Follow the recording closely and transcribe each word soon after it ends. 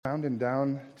rounding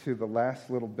down to the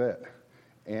last little bit.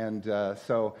 And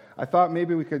so I thought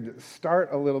maybe we could start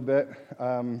a little bit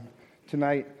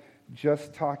tonight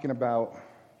just talking about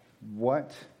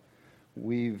what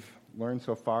we've learned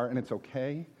so far. And it's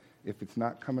okay if it's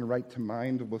not coming right to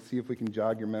mind. We'll see if we can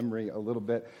jog your memory a little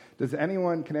bit. Can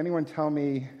anyone tell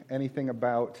me anything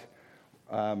about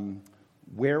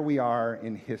where we are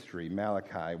in history,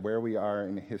 Malachi, where we are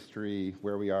in history,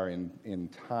 where we are in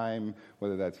time,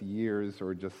 whether that's years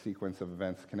or just sequence of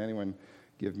events? Can anyone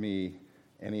give me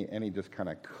any just kind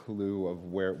of clue of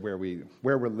where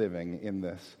we're living in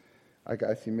this?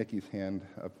 I see Mickey's hand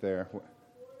up there.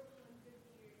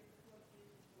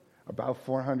 About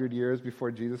 400 years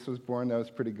before Jesus was born. That was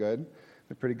pretty good.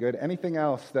 Pretty good. Anything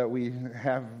else that we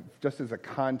have just as a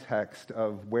context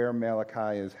of where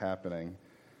Malachi is happening?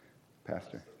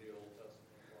 Pastor.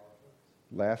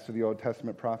 Last of the Old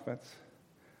Testament prophets.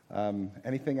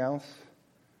 Anything else?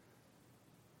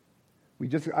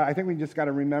 I think we just got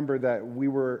to remember that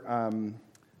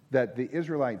that the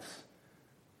Israelites,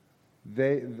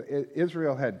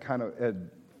 Israel had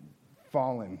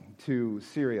fallen to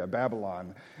Syria,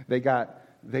 Babylon. They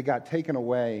got taken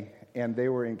away, and they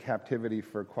were in captivity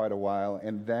for quite a while.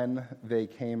 And then they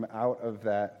came out of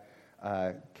that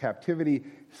captivity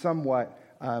somewhat.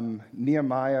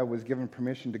 Nehemiah was given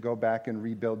permission to go back and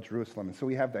rebuild Jerusalem. And so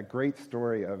we have that great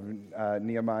story of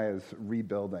Nehemiah's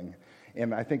rebuilding.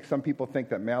 And I think some people think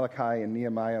that Malachi and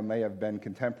Nehemiah may have been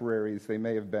contemporaries. They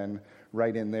may have been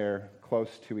right in there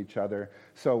close to each other.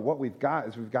 So what we've got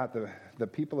is the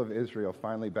people of Israel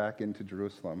finally back into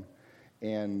Jerusalem.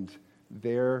 And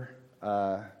they're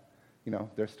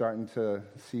starting to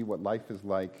see what life is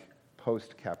like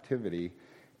post-captivity.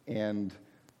 And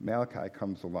Malachi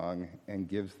comes along and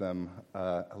gives them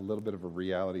a little bit of a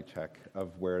reality check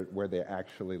of where they're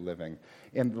actually living.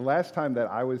 And the last time that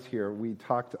I was here, we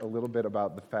talked a little bit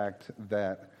about the fact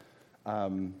that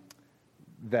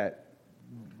that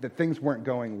things weren't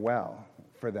going well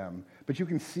for them. But you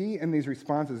can see in these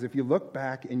responses, if you look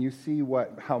back and you see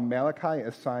how Malachi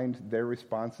assigned their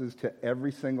responses to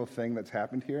every single thing that's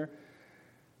happened here,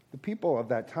 the people of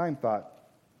that time thought,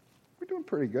 we're doing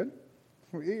pretty good.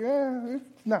 Yeah,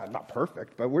 it's not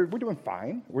perfect, but we're doing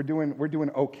fine. We're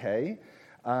doing okay.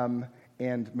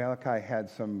 And Malachi had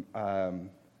some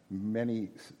many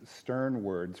stern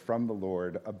words from the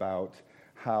Lord about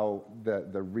how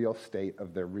the real state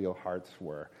of their real hearts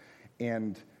were.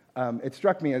 And it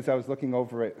struck me as I was looking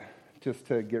over it just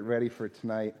to get ready for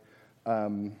tonight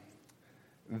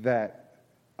that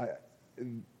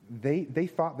they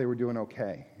thought they were doing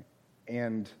okay.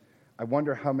 And I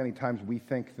wonder how many times we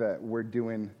think that we're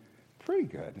doing pretty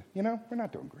good. We're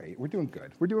not doing great. We're doing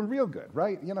good. We're doing real good,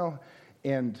 right?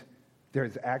 And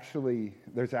there's actually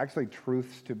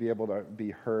truths to be able to be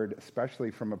heard,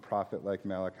 especially from a prophet like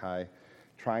Malachi,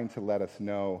 trying to let us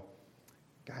know,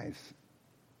 guys,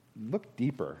 look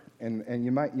deeper, and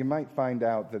you might find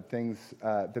out that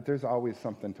that there's always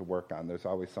something to work on. There's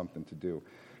always something to do.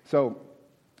 So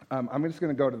I'm just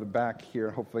going to go to the back here.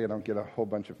 Hopefully, I don't get a whole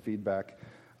bunch of feedback.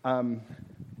 The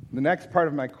next part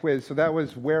of my quiz, so that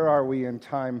was where are we in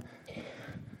time?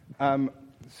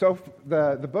 So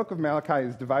the book of Malachi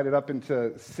is divided up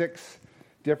into 6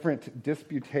 different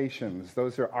disputations.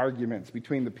 Those are arguments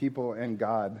between the people and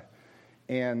God.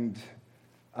 And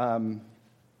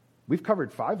we've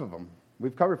covered 5 of them.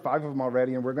 We've covered 5 of them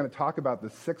already, and we're going to talk about the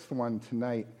 6th one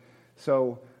tonight.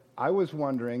 So I was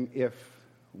wondering if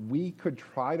we could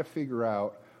try to figure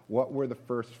out what were the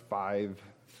first 5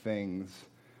 things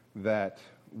that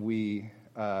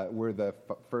were the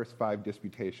first 5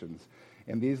 disputations.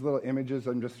 And these little images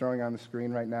I'm just throwing on the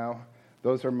screen right now,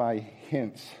 those are my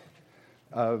hints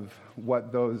of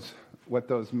what those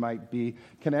might be.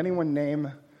 Can anyone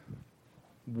name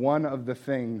one of the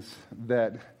things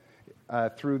that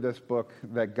through this book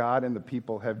that God and the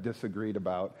people have disagreed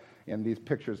about? And these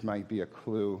pictures might be a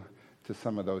clue to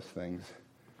some of those things.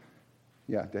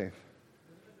 Yeah, Dave.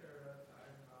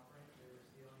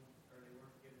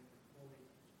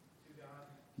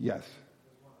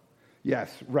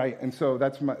 Yes, right. And so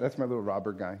that's my little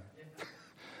robber guy.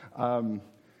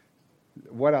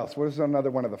 What else? What is another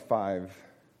one of the 5?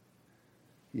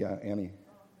 Yeah, Annie.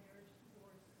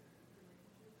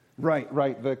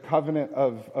 Right. The covenant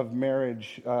of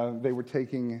marriage. They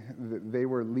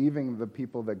were leaving the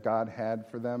people that God had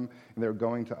for them, and they were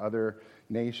going to other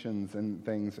nations and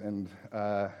things, and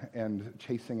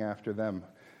chasing after them.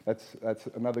 That's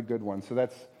another good one. So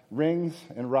that's rings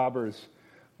and robbers.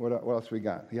 What else we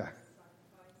got? Yeah.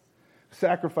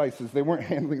 Sacrifices. They weren't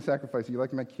handling sacrifices. You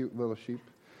like my cute little sheep?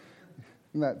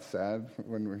 Isn't that sad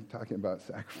when we're talking about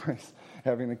sacrifice?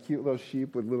 Having a cute little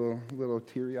sheep with little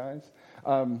teary eyes.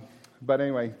 But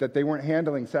anyway, that they weren't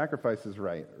handling sacrifices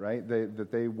right?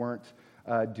 That they weren't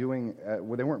they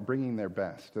weren't bringing their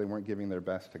best. They weren't giving their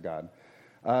best to God.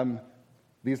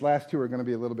 These last two are going to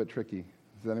be a little bit tricky.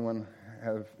 Does anyone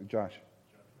have Josh?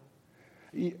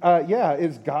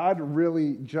 Is God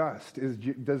really just?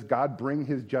 Does God bring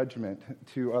his judgment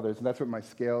to others? And that's what my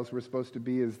scales were supposed to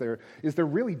be. Is there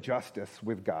really justice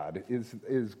with God?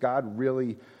 Is God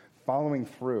really following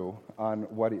through on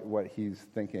what he's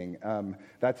thinking?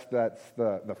 That's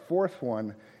the fourth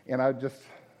one. And I would just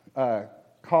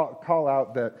call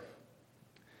out that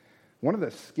one of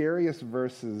the scariest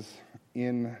verses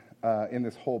in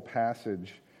this whole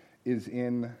passage is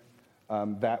in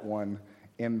that one.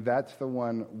 And that's the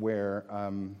one where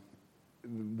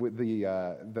with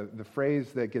the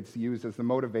phrase that gets used as the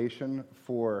motivation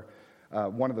for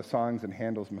one of the songs in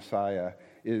Handel's Messiah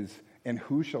is, "And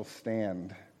who shall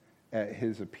stand at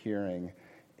his appearing?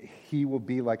 He will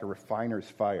be like a refiner's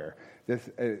fire."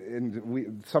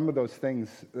 Some of those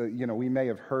things, we may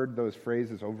have heard those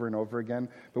phrases over and over again,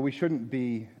 but we shouldn't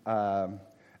be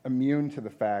immune to the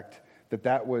fact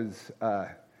that was.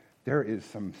 There is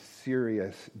some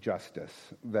serious justice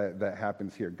that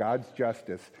happens here. God's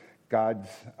justice, God's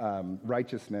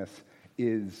righteousness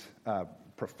is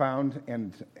profound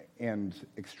and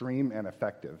extreme and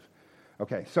effective.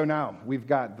 Okay, so now we've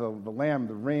got the lamb,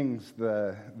 the rings,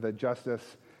 the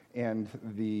justice, and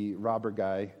the robber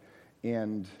guy.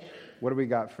 And what do we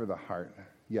got for the heart?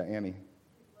 Yeah, Annie.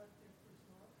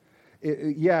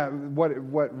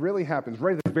 What really happens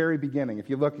right at the very beginning, if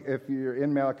you're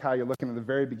in Malachi, you're looking at the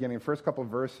very beginning, first couple of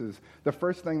verses, the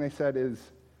first thing they said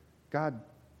is, "God,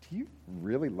 do you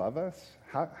really love us?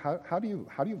 How do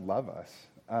you love us?"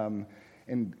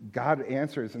 And God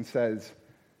answers and says,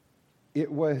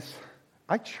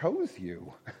 "I chose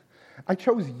you. I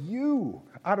chose you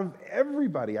out of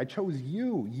everybody. I chose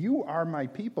you. You are my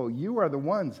people. You are the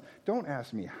ones. Don't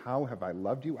ask me, how have I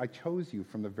loved you? I chose you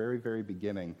from the very, very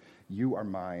beginning. You are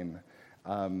mine."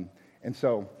 And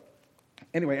so,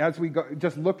 anyway, as we go,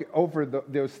 just look over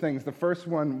those things. The first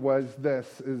one was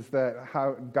this, is that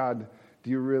how, God, do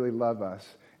you really love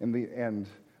us? And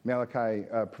Malachi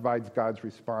provides God's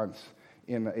response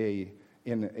in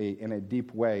a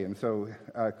deep way. And so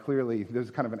clearly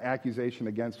there's kind of an accusation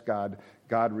against God.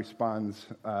 God responds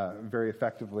very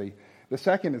effectively. The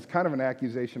second is kind of an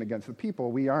accusation against the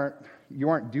people. You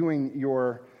aren't doing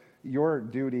your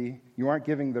duty. You aren't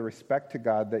giving the respect to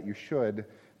God that you should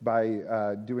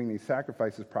by doing these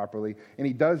sacrifices properly. And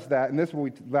he does that. And this is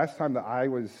what last time that I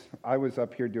was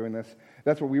up here doing this,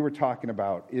 that's what we were talking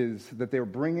about, is that they were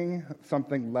bringing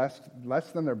something less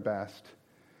than their best.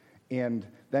 And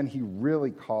then he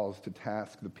really calls to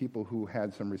task the people who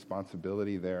had some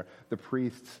responsibility there. The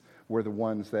priests were the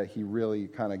ones that he really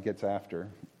kind of gets after.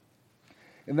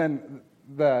 And then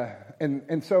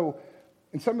so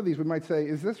in some of these we might say,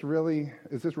 is this really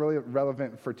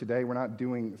relevant for today? We're not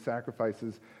doing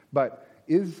sacrifices, but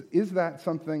is that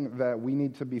something that we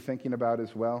need to be thinking about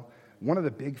as well? One of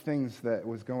the big things that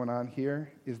was going on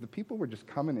here is the people were just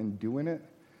coming and doing it.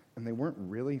 And they weren't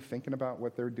really thinking about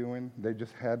what they're doing. They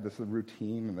just had this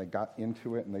routine, and they got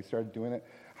into it, and they started doing it.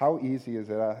 How easy is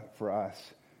it for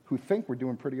us who think we're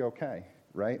doing pretty okay,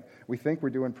 right? We think we're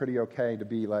doing pretty okay to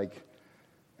be like,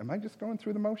 am I just going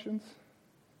through the motions?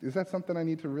 Is that something I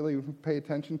need to really pay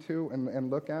attention to and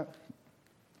look at?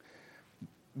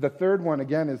 The third one,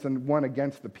 again, is the one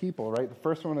against the people, right? The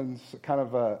first one is kind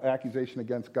of an accusation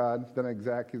against God, then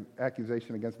an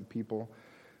accusation against the people.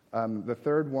 The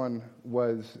third one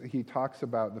was he talks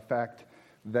about the fact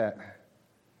that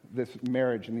this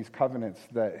marriage and these covenants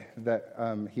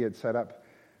that he had set up.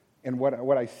 And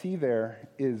what I see there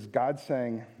is God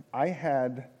saying, I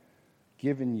had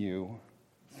given you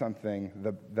something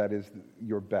that is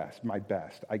your best, my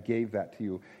best. I gave that to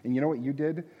you. And you know what you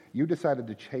did? You decided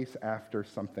to chase after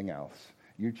something else.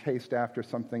 You chased after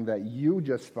something that you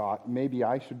just thought, maybe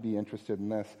I should be interested in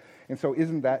this. And so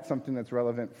isn't that something that's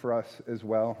relevant for us as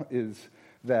well, is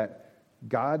that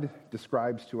God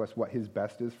describes to us what his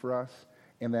best is for us,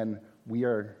 and then we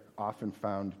are often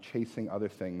found chasing other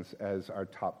things as our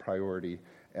top priority,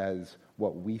 as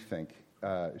what we think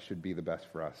should be the best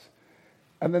for us.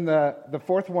 And then the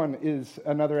fourth one is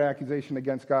another accusation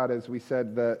against God, as we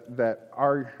said, that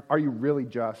are you really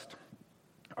just?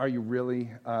 Are you really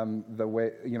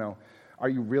are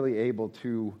you really able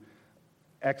to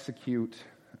execute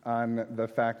on the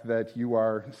fact that you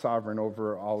are sovereign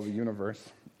over all the universe?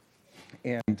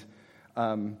 And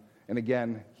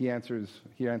again, he answers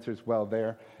well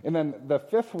there. And then the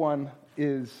fifth one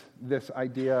is this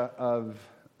idea of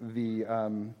the,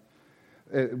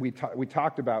 we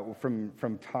talked about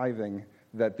from tithing,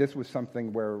 that this was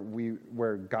something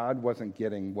where God wasn't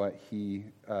getting what he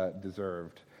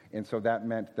deserved. And so that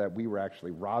meant that we were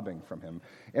actually robbing from him.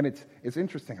 And it's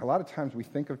interesting. A lot of times we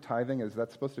think of tithing as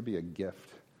that's supposed to be a gift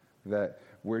that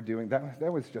we're doing.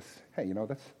 That was just, hey,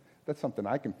 that's something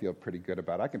I can feel pretty good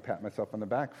about. I can pat myself on the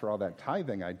back for all that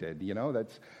tithing I did.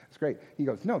 That's great. He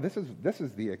goes, no, this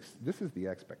is the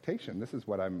expectation. This is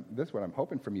what I'm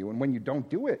hoping from you. And when you don't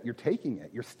do it, you're taking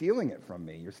it. You're stealing it from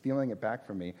me. You're stealing it back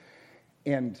from me.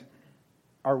 And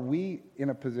are we in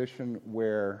a position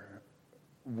where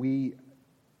we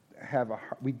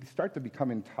start to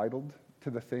become entitled to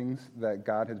the things that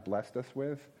God has blessed us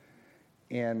with,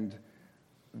 and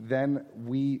then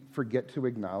we forget to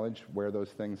acknowledge where those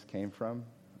things came from?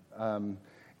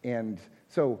 And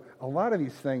so a lot of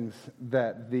these things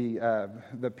that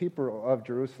the people of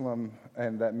Jerusalem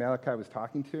and that Malachi was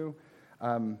talking to,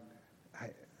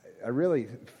 I really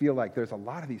feel like there's a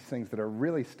lot of these things that are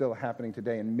really still happening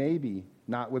today, and maybe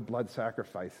not with blood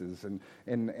sacrifices and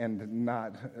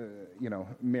not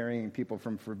marrying people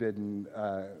from forbidden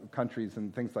countries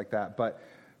and things like that.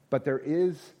 But there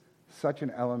is such an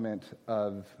element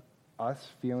of us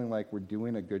feeling like we're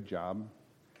doing a good job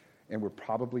and we're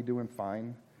probably doing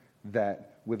fine,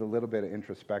 that with a little bit of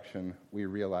introspection, we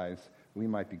realize we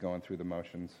might be going through the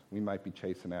motions. We might be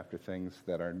chasing after things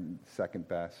that are second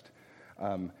best.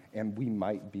 And we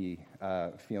might be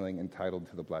feeling entitled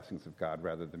to the blessings of God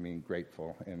rather than being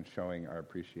grateful and showing our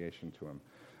appreciation to him.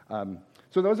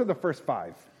 So those are the first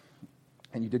 5.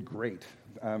 And you did great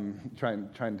trying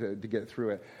to get through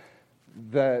it.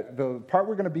 The part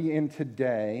we're going to be in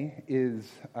today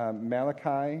is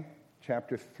Malachi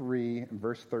chapter 3,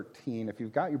 verse 13. If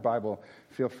you've got your Bible,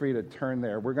 feel free to turn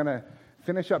there. We're going to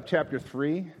finish up chapter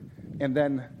 3, and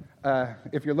then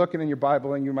if you're looking in your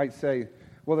Bible and you might say,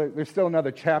 well, there's still another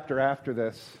chapter after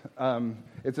this.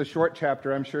 It's a short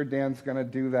chapter. I'm sure Dan's going to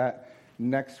do that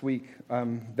next week.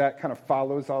 That kind of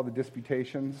follows all the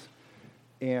disputations,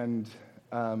 and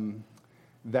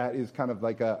that is kind of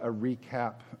like a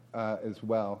recap as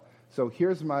well. So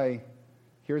here's my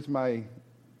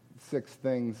 6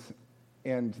 things,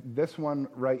 and this one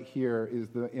right here is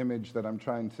the image that I'm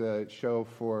trying to show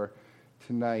for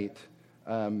tonight.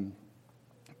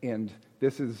 And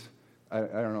this is, I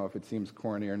don't know if it seems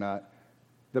corny or not.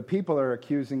 The people are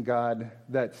accusing God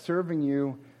that serving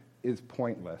you is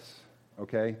pointless,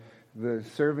 okay? The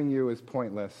serving you is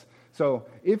pointless. So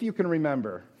if you can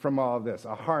remember from all of this,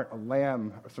 a heart, a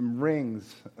lamb, some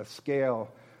rings, a scale,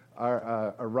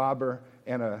 a robber,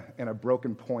 and a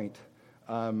broken point,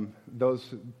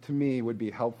 those, to me, would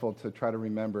be helpful to try to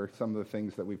remember some of the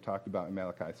things that we've talked about in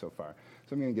Malachi so far.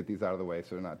 So I'm going to get these out of the way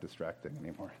so they're not distracting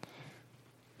anymore.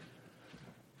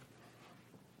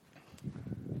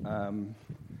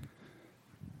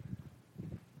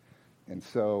 And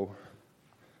so,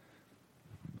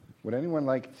 would anyone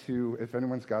like to, if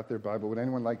anyone's got their Bible, would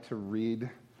anyone like to read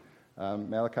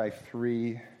Malachi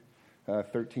 3,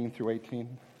 13 through 18?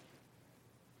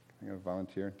 I'm going to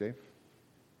volunteer. Dave?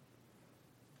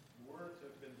 Words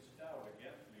have been stout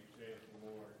against me, saith the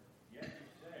Lord. Yet you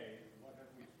say, what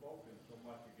have we spoken so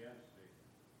much against thee?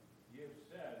 Ye have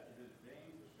said, it is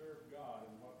vain to serve God,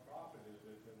 and what profit is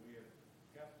it that we have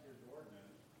kept his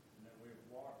ordinance, and that we have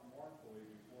walked mournfully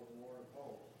before the Lord of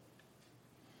hosts?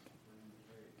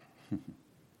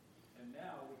 And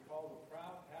now we call the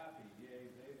proud happy, yea,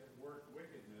 they that work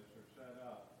wickedness are set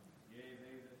up, yea,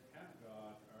 they that tempt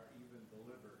God are even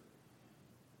delivered.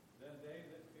 Then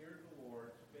they that feared the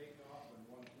Lord spake often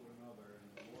one to another, and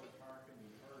the Lord hearkened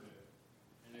and heard it.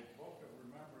 And a book of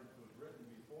remembrance was written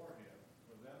before him,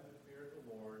 for them that feared the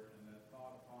Lord, and that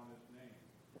thought upon his name.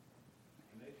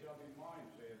 And they shall be mine,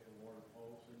 saith the Lord of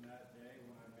hosts, in that day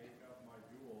when I make up my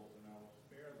jewels, and I will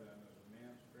spare them as a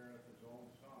man spareth his own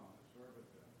son that serveth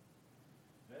him.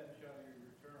 Then shall you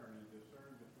return and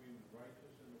discern between the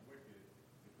righteous and the wicked,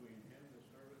 between him that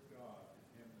serveth God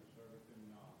and him that serveth him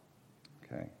not.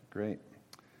 Okay, great.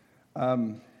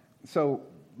 So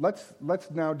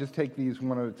let's now just take these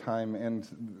one at a time, and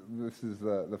this is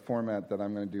the format that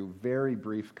I'm going to do. Very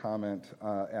brief comment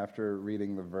after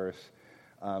reading the verse,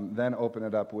 then open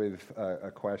it up with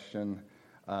a question,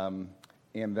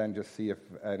 and then just see if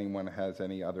anyone has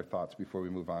any other thoughts before we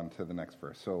move on to the next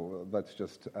verse. So let's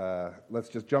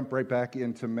just jump right back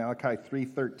into Malachi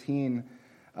 3:13.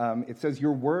 It says,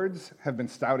 "Your words have been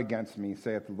stout against me,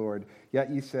 saith the Lord. Yet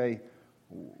ye say,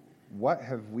 what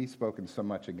have we spoken so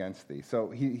much against thee?" So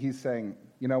he's saying,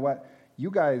 you know what? You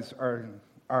guys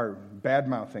are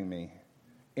bad-mouthing me.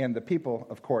 And the people,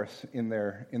 of course, in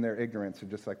their ignorance, are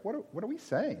just like, what are we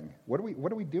saying? What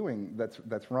are we doing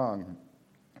that's wrong?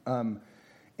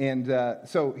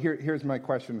 So here's my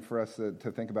question for us to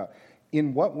think about.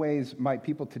 In what ways might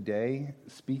people today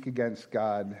speak against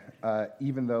God,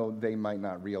 even though they might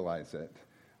not realize it?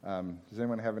 Does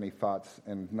anyone have any thoughts,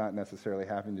 and not necessarily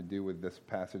having to do with this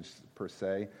passage per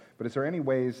se, but is there any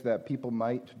ways that people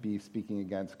might be speaking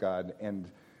against God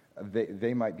and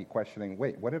they might be questioning,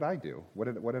 wait, what did I do? What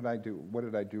did I do? What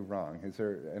did I do wrong? Is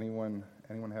there anyone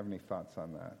have any thoughts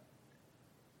on that?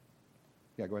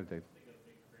 Yeah, go ahead, Dave. Think of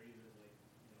big phrases like,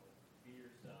 be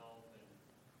yourself and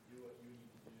do what you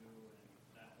need to do, and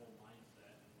that whole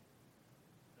mindset.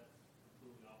 And that's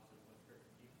completely opposite of what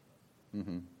Scripture teaches us.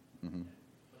 Mm-hmm. Mm-hmm.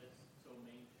 But it's so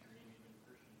mainstream, even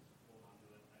Christians hold on to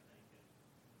it, I think, and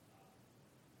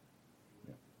you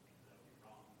would think that would be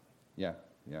wrong. Yeah.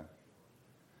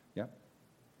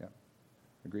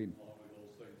 Agreed. Along with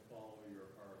those things, follow your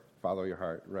heart. Follow your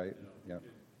heart, right? You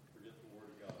forget the word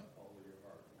of God, follow your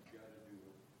heart. You got to do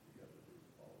what you got to do to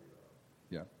follow your heart.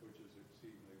 Yeah. Which is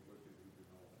exceedingly wicked, who can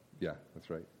know that. Yeah, that's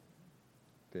right.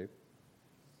 Dave?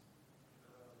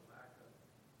 Lack of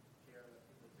care that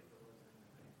people take the Lord's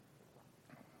name in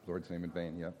vain. Lord's name in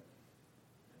vain, yeah.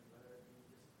 And whether it be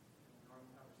just in normal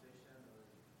conversation or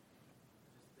just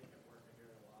think at work, I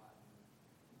hear it a lot.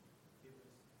 And people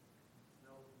just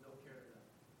no care to them.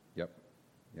 Yep.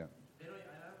 Yeah. They don't.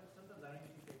 Sometimes I don't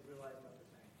even think they realize what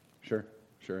they're saying.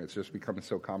 Sure. It's just becoming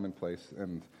so commonplace,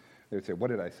 and they would say, "What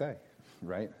did I say?"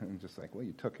 Right? And just like, well,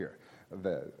 you took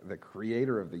the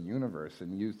creator of the universe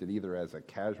and used it either as a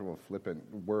casual, flippant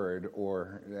word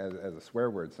or as a swear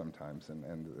word sometimes,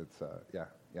 and it's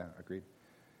yeah, agreed.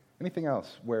 Anything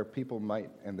else where people might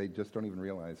and they just don't even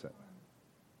realize it?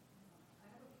 I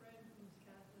have a friend who's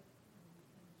Catholic,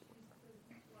 and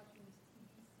she's watching this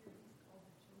TV series called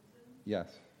The Chosen.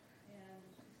 Yes. And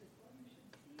she says, well, you should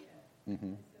see it.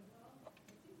 Mm-hmm. I said, well,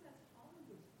 I think that's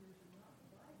Hollywood's version, not the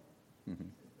Bible.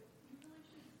 Mm-hmm. She says, but you really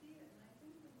should see it. And I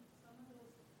think when some of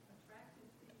those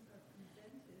attractive things are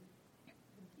presented,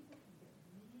 then people can get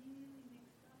really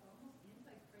mixed up, almost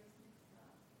anti-Christ mixed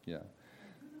up. Yeah. And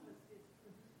who knows, it's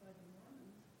produced by the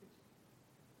Mormons, which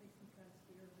makes me kind of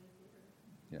scared of it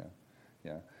here.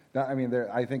 Yeah. Now, I mean,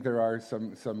 I think there are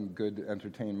some good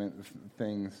entertainment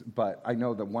things, but I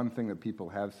know that one thing that people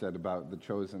have said about The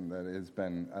Chosen that has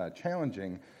been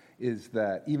challenging is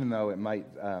that even though it might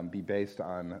be based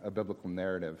on a biblical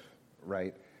narrative,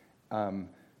 right,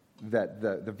 that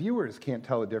the viewers can't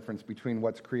tell the difference between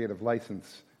what's creative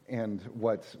license and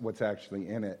what's actually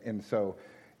in it, and so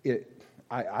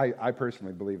I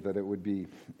personally believe that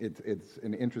it's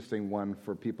an interesting one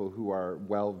for people who are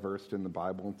well versed in the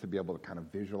Bible to be able to kind of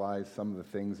visualize some of the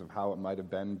things of how it might have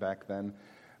been back then,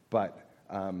 but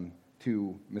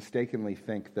to mistakenly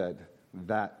think that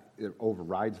it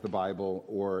overrides the Bible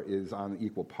or is on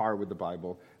equal par with the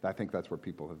Bible, I think that's where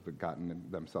people have gotten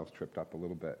themselves tripped up a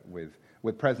little bit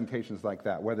with presentations like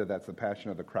that, whether that's the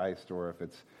Passion of the Christ or if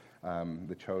it's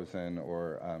The Chosen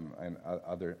or and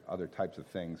other types of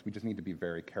things. We just need to be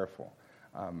very careful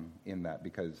in that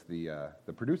because the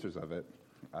producers of it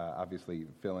obviously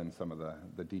fill in some of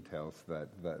the details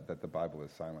that the Bible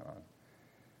is silent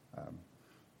on.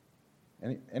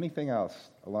 Anything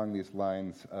else along these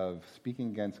lines of speaking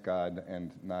against God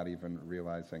and not even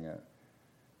realizing it?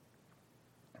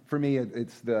 For me,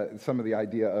 it's some of the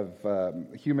idea of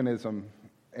humanism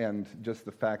and just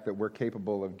the fact that we're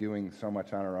capable of doing so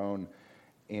much on our own,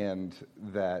 and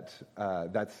that's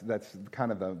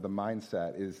kind of the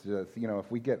mindset is just,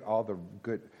 if we get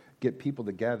people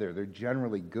together, they're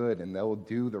generally good and they'll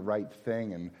do the right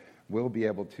thing, and we'll be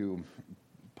able to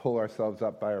pull ourselves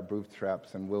up by our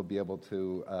bootstraps, and we'll be able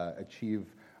to achieve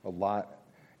a lot,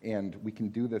 and we can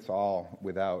do this all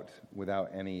without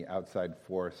any outside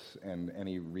force and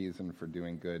any reason for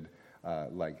doing good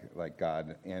like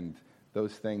God. And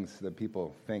those things that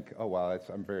people think, oh, well,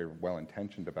 I'm very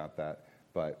well-intentioned about that,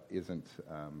 but isn't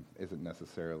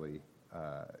necessarily,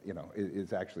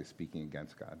 is actually speaking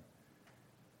against God.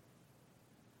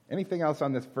 Anything else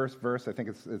on this first verse? I think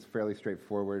it's fairly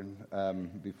straightforward.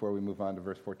 Before we move on to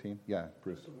verse 14, yeah,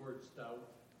 Bruce. Just the word stout.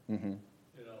 Mm-hmm.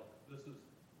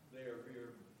 They are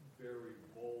very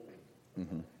bold.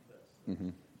 Mm-hmm. Mm-hmm.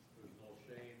 There's no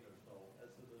shame. There's no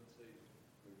hesitancy.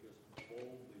 They're just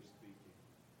boldly speaking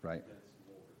Right. against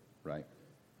the Lord. Right.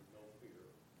 With no fear.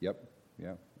 Yep.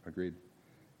 Yeah. Agreed.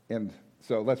 And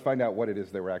so let's find out what it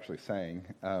is they were actually saying,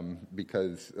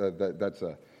 because that's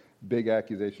a big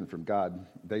accusation from God.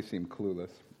 They seem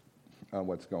clueless on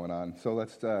what's going on. So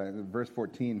let's, verse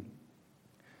 14.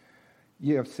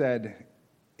 Ye have said,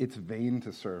 it's vain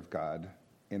to serve God.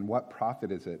 And what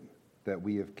profit is it that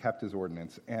we have kept his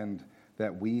ordinance and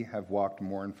that we have walked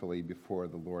mournfully before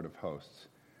the Lord of hosts?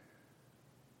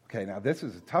 Okay, now this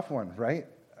is a tough one, right?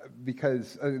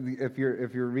 Because if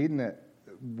you're reading it,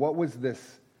 what was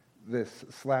this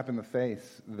slap in the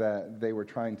face that they were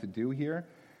trying to do here?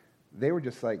 They were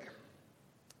just like,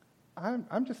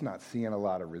 I'm just not seeing a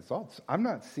lot of results. I'm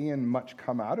not seeing much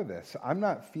come out of this. I'm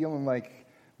not feeling like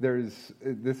this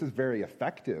is very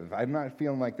effective. I'm not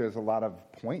feeling like there's a lot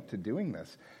of point to doing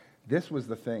this. This was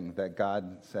the thing that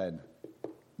God said,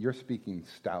 you're speaking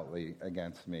stoutly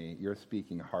against me. You're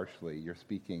speaking harshly. You're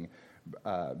speaking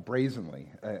brazenly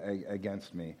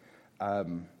against me.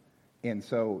 And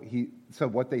so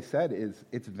what they said is,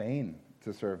 it's vain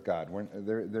to serve God.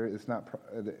 It's not,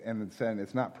 and it's saying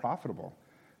it's not profitable.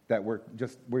 That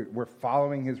we're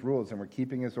following his rules and we're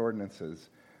keeping his ordinances,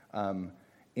 and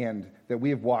that we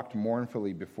have walked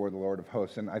mournfully before the Lord of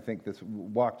hosts. And I think this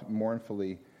walked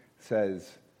mournfully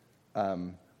says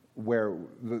where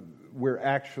we're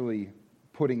actually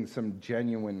putting some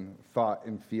genuine thought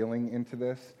and feeling into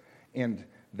this, and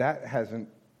that hasn't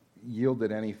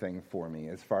yielded anything for me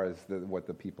as far as what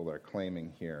the people are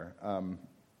claiming here.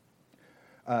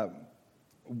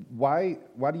 Why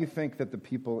do you think that the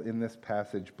people in this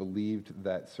passage believed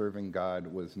that serving God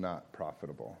was not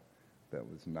profitable? That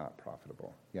was not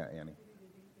profitable. Yeah, Annie.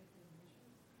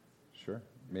 Sure.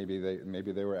 Maybe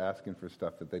they were asking for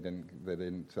stuff that they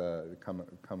didn't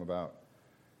come about.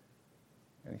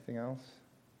 Anything else?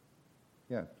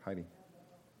 Yeah, Heidi.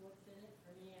 What's in it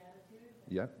for me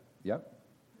attitude? Yep.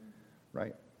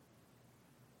 Right.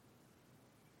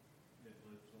 It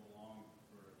lived so long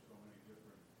for so many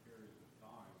different periods of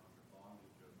time under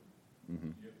bondage of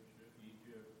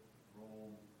Egypt,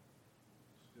 Rome,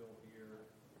 still here.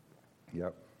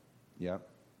 Yep.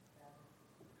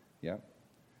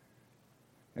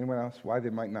 Anyone else? Why they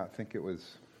might not think it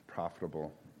was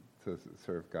profitable to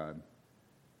serve God?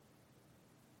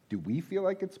 Do we feel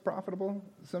like it's profitable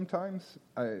sometimes?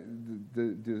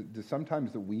 Do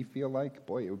sometimes that we feel like,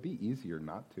 boy, it would be easier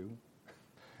not to?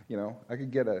 You know, I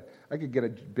could get a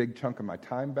big chunk of my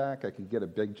time back. I could get a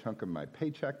big chunk of my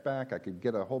paycheck back. I could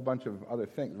get a whole bunch of other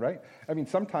things, right? I mean,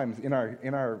 sometimes in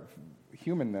our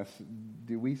humanness,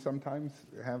 do we sometimes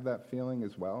have that feeling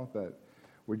as well that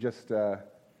we're just,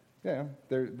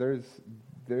 there's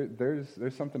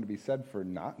something to be said for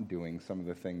not doing some of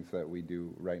the things that we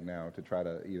do right now to try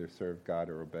to either serve God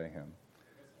or obey him.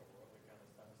 I guess in a worldly kind of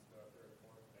sense, though, if you're a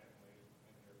foreign family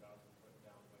and you're about to put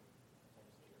down, like,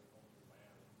 essentially your own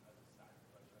land as a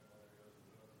sacrifice, whether it goes to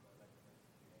the or that kind of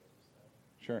thing,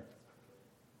 Sure. it's not really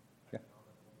Yeah.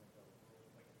 economical in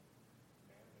like a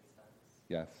manly sense.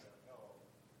 Yes. Like,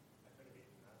 I could have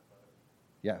eaten that, but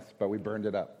Yes, but we burned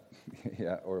it up.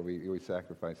 Yeah, or we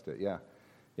sacrificed it.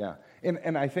 Yeah.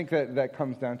 And I think that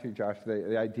comes down to, Josh,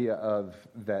 the idea of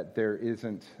that there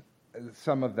isn't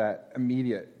some of that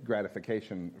immediate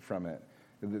gratification from it.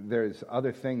 There's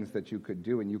other things that you could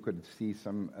do and you could see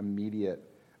some immediate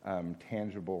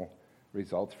tangible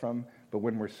results from. But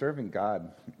when we're serving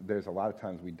God, there's a lot of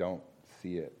times we don't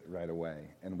see it right away,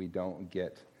 and we don't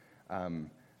get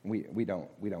we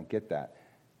don't get that.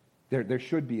 There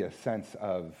should be a sense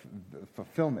of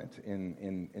fulfillment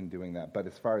in doing that. But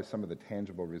as far as some of the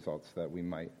tangible results that we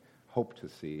might hope to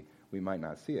see, we might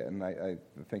not see it. And I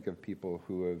think of people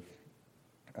who have,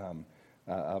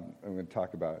 I'm going to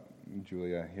talk about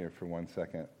Julia here for 1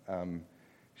 second.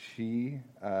 She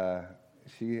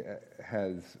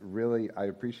has really, I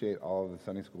appreciate all of the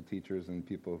Sunday school teachers and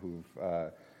people who've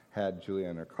had Julia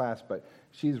in her class, but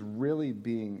she's really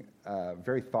being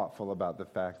very thoughtful about the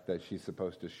fact that she's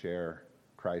supposed to share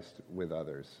Christ with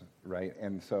others, right?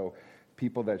 And so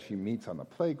people that she meets on the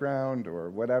playground or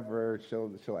whatever,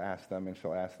 she'll ask them, and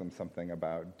she'll ask them something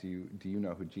about, do you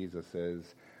know who Jesus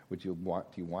is? Do you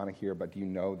want to hear about, do you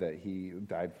know that he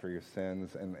died for your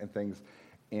sins and things?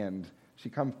 And she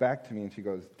comes back to me and she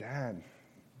goes, Dad,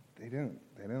 they didn't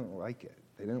like it.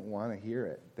 They didn't want to hear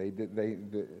it.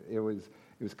 It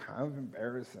was kind of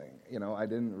embarrassing. You know, I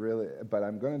didn't really, but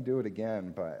I'm going to do it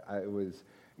again. But it was,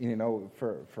 you know,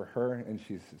 for her, and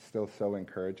she's still so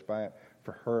encouraged by it.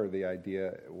 For her, the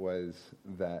idea was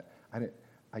that I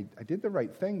did the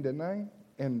right thing, didn't I?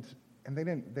 And they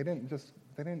didn't just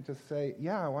say,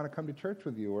 yeah, I want to come to church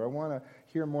with you, or I want to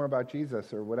hear more about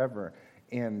Jesus, or whatever.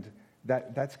 And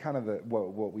that's kind of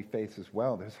what we face as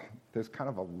well. There's kind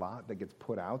of a lot that gets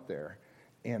put out there,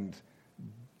 and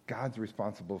God's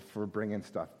responsible for bringing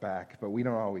stuff back, but we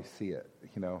don't always see it,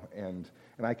 you know. And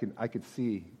I could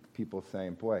see people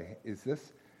saying, "Boy, is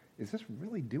this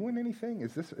really doing anything?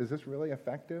 Is this really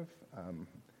effective?"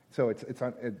 So it's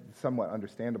somewhat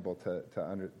understandable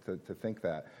to think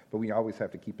that, but we always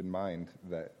have to keep in mind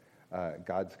that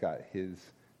God's got his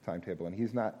timetable, and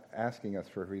he's not asking us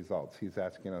for results. He's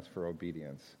asking us for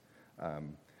obedience.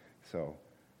 And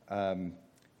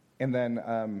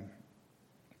then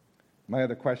my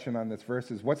other question on this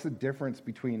verse is, what's the difference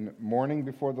between mourning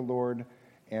before the Lord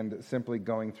and simply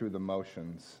going through the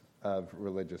motions of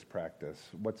religious practice?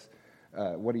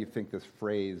 What do you think this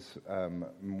phrase,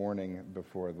 mourning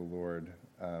before the Lord,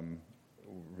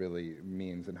 really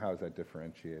means, and how is that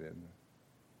differentiated?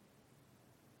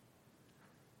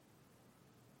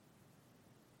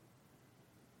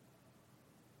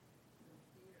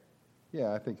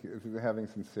 Yeah, I think having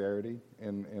sincerity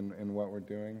in what we're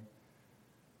doing.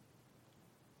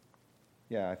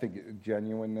 Yeah, I think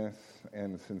genuineness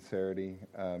and sincerity,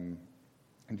 and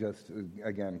just,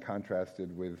 again,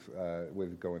 contrasted with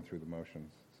going through the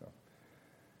motions. So,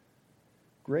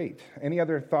 great. Any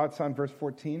other thoughts on verse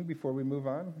 14 before we move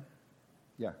on?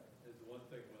 Yeah. It's one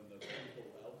thing when the people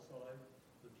outside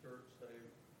the church say,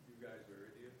 you guys are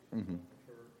idiots. Mm-hmm.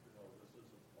 Church, this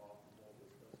isn't possible,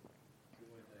 this doesn't do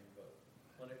anything. But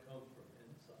when it comes from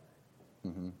inside,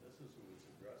 Mm-hmm. this is who it's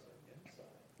addressing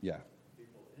inside. Yeah.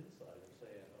 People inside are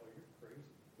saying, oh, you're crazy.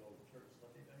 Go to church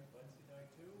Sunday night, Wednesday night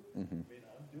too? Mm-hmm. I mean,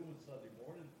 I'm doing Sunday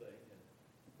morning thing, and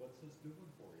what's this doing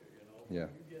for you, Yeah.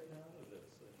 What are you getting out of this?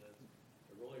 And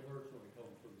it really hurts when it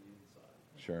comes from the inside.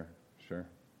 Sure.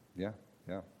 Yeah.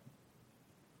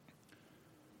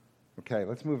 Okay,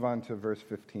 let's move on to verse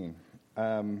 15.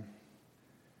 And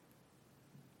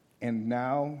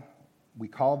now we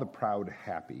call the proud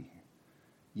happy.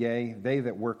 Yea, they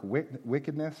that work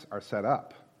wickedness are set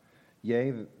up.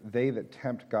 Yea, they that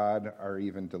tempt God are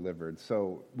even delivered.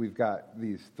 So we've got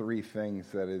these three things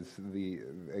that is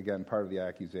again, part of the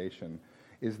accusation,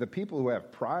 is the people who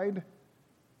have pride,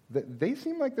 that they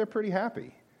seem like they're pretty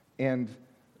happy. And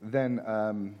then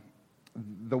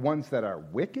the ones that are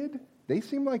wicked, they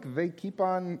seem like they keep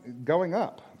on going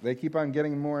up. They keep on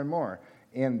getting more and more.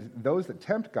 And those that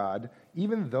tempt God,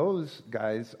 even those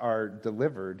guys are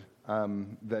delivered,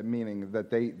 that meaning that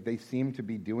they seem to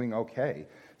be doing okay.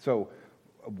 So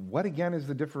what, again, is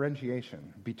the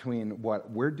differentiation between what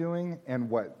we're doing and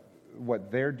what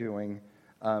they're doing?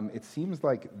 It seems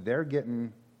like they're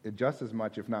getting just as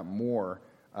much, if not more,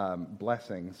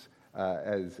 blessings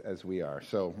as we are.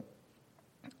 So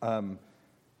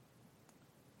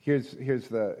here's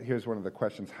one of the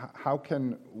questions. How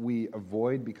can we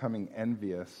avoid becoming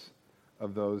envious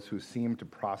of those who seem to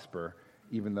prosper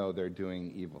even though they're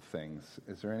doing evil things?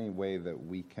 Is there any way that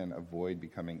we can avoid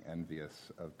becoming envious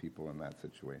of people in that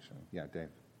situation? Yeah, Dave.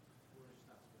 We're just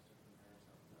not supposed to compare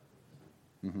ourselves to others.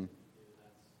 Mm-hmm.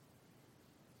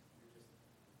 You're just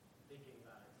thinking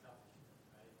about it selfishly,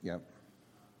 right? Yep.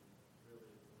 Really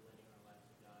relating our lives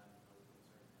to God and how we can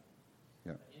serve Him.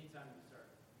 Yep. But anytime you start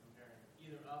comparing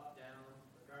either up, down,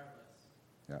 regardless,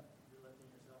 Yep. you're lifting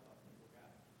yourself up before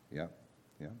God. Yep.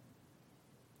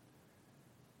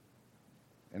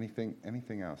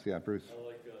 Anything else? Yeah, Bruce. I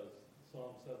like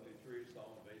Psalm 73, Psalm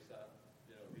of Asaph.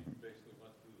 He basically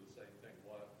went through the same thing.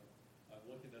 I'm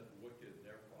looking at the wicked and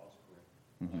they're prospering.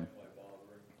 Mm-hmm. Why am I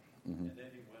bothering? Mm-hmm. And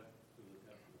then he went to the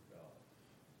temple of God.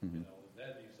 Mm-hmm. And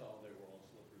then he saw they were on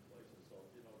slippery places. So,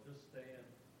 just staying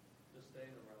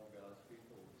around God's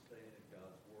people and staying in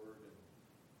God's word and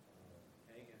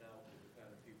hanging out with the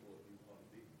kind of people that you want to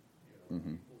be.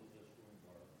 Mm-hmm. People in this room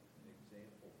are an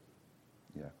example.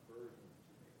 Yeah. Encouragement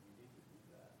to me. We need to do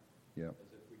that. Yep.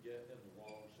 As if we get in the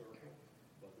wrong circle,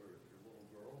 whether it's your little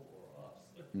girl or us,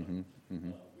 Mm-hmm.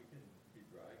 Mm-hmm. we can be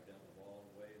dragged down the wrong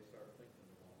way and start thinking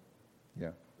the wrong way.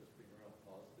 Yeah. Just being around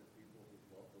positive people who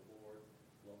love the Lord,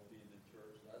 love being in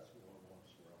church, that's who I want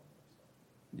to surround myself.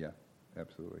 Yeah,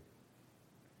 absolutely.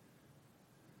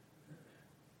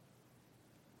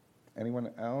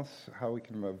 Anyone else? How we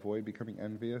can avoid becoming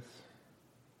envious?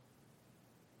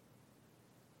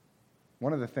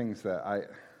 One of the things that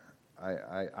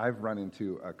I've run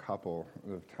into a couple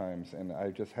of times, and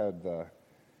I've just had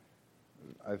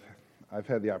I've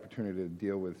had the opportunity to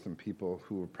deal with some people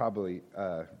who probably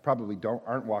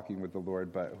aren't walking with the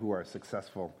Lord, but who are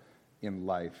successful in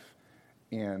life,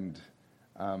 and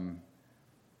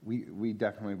we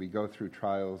definitely go through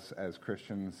trials as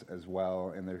Christians as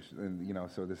well, and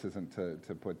so this isn't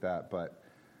to put that, but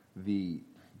the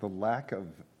lack of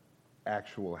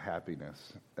actual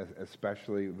happiness,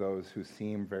 especially those who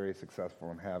seem very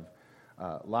successful and have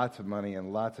lots of money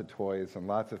and lots of toys and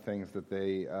lots of things that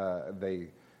they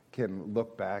can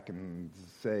look back and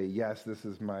say, yes, this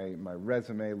is my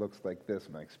resume looks like this,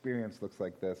 my experience looks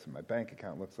like this, and my bank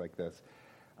account looks like this,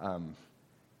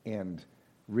 and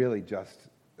really just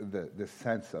the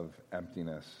sense of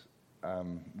emptiness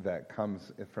that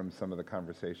comes from some of the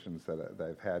conversations that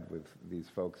I've had with these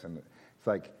folks. And it's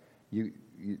like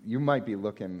you might be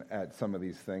looking at some of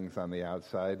these things on the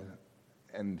outside,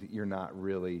 and you're not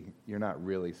really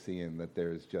seeing that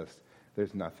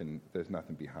there's nothing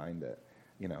behind it.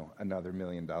 You know, another $1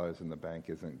 million in the bank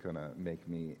isn't going to make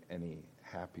me any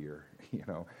happier. You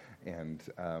know, and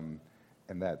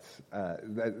that's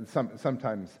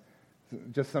sometimes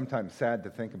sad to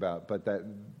think about, but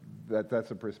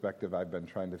that's a perspective I've been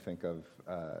trying to think of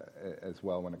as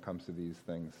well when it comes to these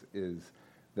things, is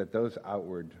that those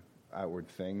outward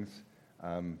things,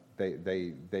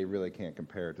 they really can't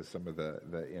compare to some of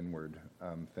the inward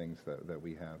things that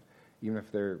we have. Even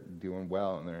if they're doing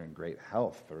well and they're in great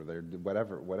health, or they're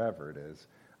whatever it is,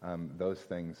 those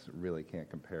things really can't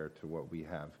compare to what we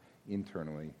have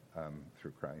internally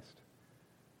through Christ.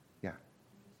 Yeah.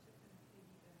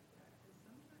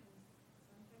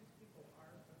 Sometimes people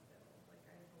are fulfilled. Like,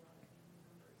 I have a lot of family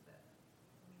members that,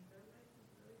 I mean, their life is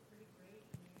really pretty great,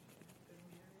 and they have a good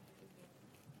marriage, everything.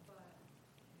 But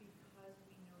because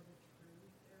we know the truth,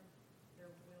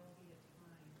 there will be a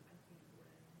time, I think,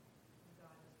 when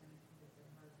God is going to convict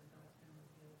their hearts, or God's going to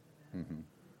reveal to them Mm-hmm.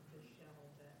 the shell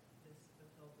that this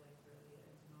fulfilled life really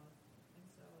is. And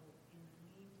so, in the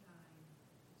meantime,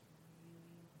 it's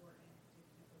really important to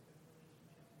keep a good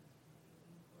relationship, and it's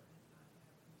really important not to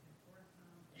have contempt for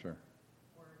some, Sure.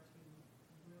 or to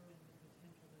ruin the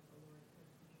potential that the Lord could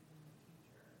use in the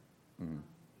future. Mm-hmm.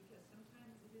 Because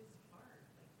sometimes it is hard.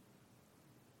 Like,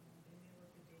 they may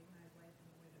look at Dave and I's life and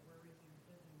the way that we're raising our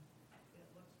kids, and it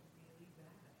looks really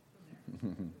bad from their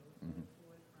perspective. It looks really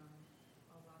poor from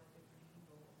a lot of different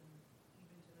angles, and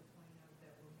even to the point of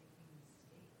that we're making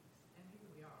mistakes. And maybe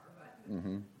we are, but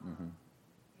Mm-hmm. Mm-hmm.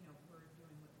 we're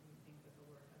doing what we think that the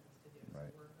Lord has us to do, Right.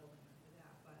 so we're holding on to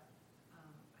that. But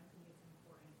I think it's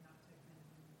important not to kind of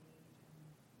engage in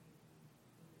maybe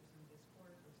either some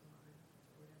discourse or some arguments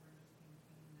or whatever, and just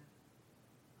maintain that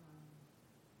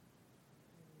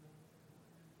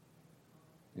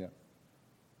Yeah.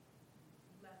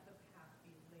 let the path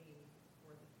be laid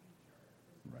for the future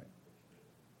is Right. the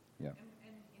truth. Yeah. And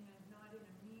not in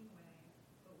a mean way,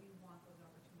 but we want those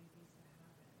opportunities to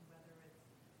happen, whether it's,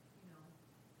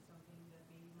 something that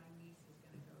maybe my niece is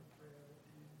going to go through,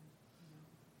 and,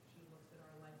 she looks at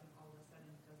our life and all of a sudden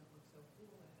it doesn't look so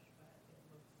foolish, but it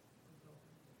looks fulfilled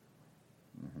in a different way.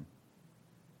 Mm-hmm.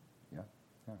 Yeah.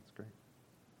 Yeah, that's great.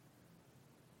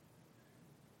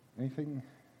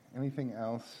 Anything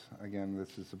else? Again,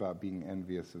 this is about being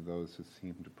envious of those who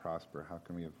seem to prosper. How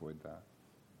can we avoid that?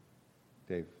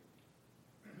 Dave.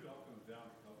 It all comes down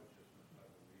to covetousness, I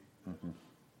believe. Mm-hmm.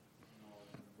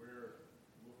 When we're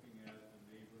looking at the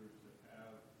neighbors that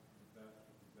have the best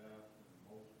of the best and the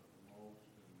most of the most,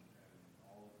 and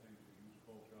all the things that you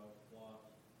spoke of, plus,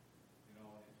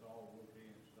 it's all wood, hay,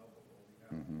 and stubble. Well, we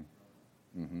have Mm-hmm. to be from them.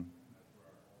 Mm-hmm. That's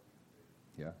where our heart is.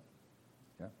 Yeah.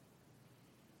 Yeah.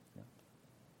 Yeah.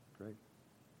 Great.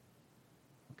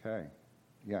 Okay.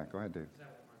 Yeah, go ahead, Dave. Just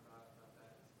have one more thought about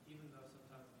that. Even though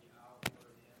sometimes the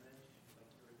outward image, like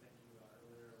you were thinking about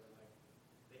earlier, like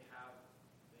they've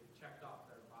checked off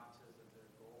their boxes of their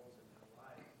goals in their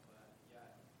life, but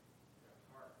yet their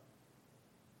heart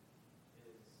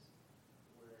is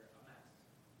where a mess.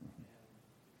 Mm-hmm. And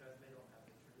because they don't have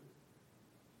the truth,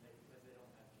 because they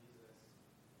don't have Jesus,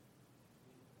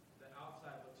 the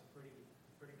outside looks pretty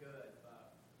good,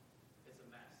 but it's a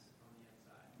mess on the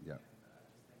inside. Yeah. And I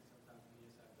just think sometimes we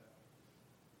just have to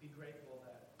be grateful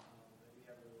that we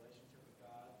have a relationship with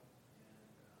God, and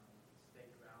stay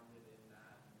grounded in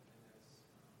that. And as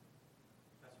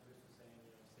Pastor Bruce was saying,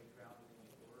 stay grounded in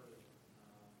His Word,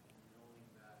 and knowing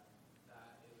that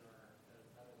that is our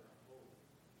hope,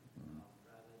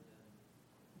 rather than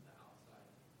the outside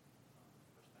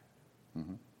perspective.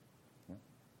 Mm-hmm. Yeah.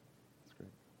 That's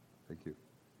great. Thank you.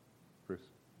 Bruce.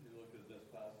 You look at this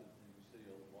passage and you see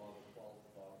a lot of false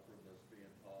doctrine that's being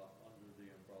taught under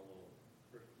the umbrella of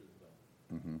Christendom.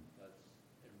 Mm-hmm. That's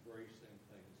embracing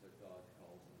things that God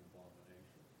calls an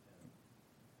abomination. And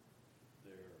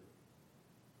they're,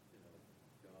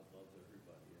 God loves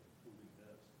everybody, including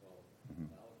this. Well, Mm-hmm.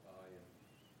 Malachi and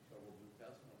several New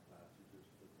Testament passages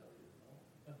to tell you no.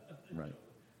 Right.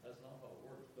 That's not how it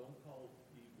works. Don't call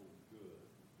evil good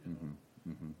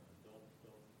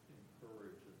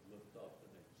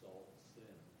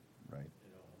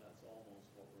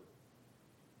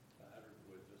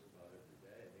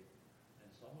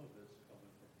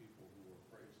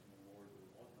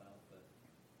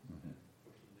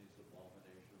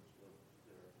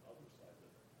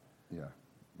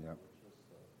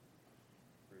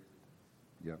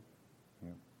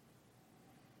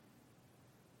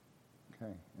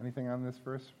Anything on this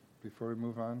verse before we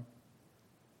move on?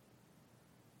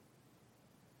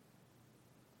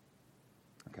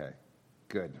 Okay,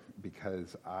 good,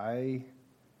 because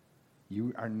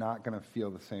you are not going to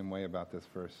feel the same way about this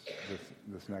verse,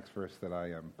 this next verse that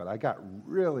I am. But I got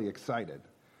really excited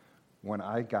when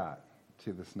I got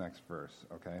to this next verse,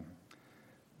 okay?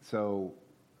 So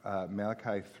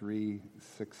Malachi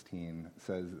 3:16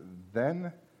 says,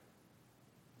 "Then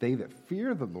they that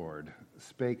fear the Lord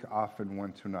spake often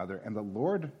one to another, and the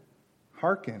Lord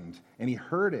hearkened, and he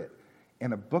heard it.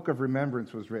 And a book of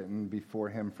remembrance was written before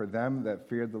him for them that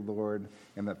feared the Lord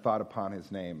and that thought upon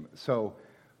his name." So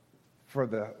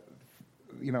for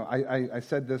I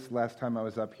said this last time I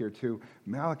was up here too.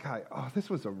 Malachi,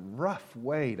 this was a rough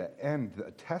way to end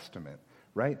the Testament,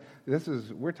 right?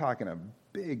 We're talking a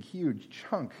big, huge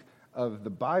chunk of the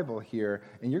Bible here,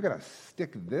 and you're going to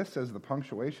stick this as the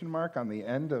punctuation mark on the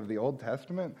end of the Old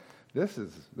Testament? This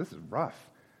is rough.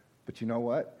 But you know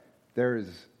what?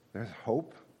 There's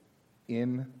hope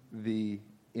in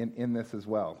this as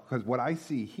well. Because what I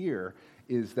see here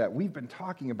is that we've been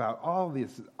talking about all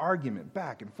this argument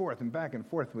back and forth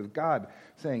with God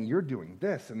saying, "You're doing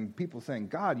this," and people saying,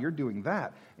 "God, you're doing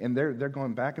that." And they're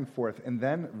going back and forth. And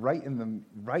then right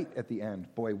at the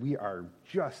end, boy, we are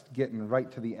just getting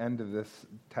right to the end of this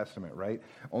testament, right?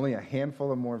 Only a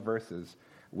handful of more verses.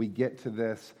 We get to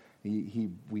this.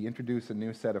 We introduce a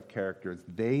new set of characters.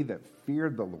 They that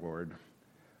feared the Lord,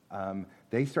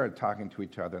 they started talking to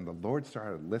each other, and the Lord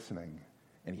started listening,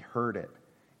 and he heard it.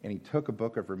 And he took a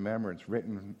book of remembrance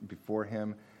written before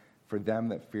him for them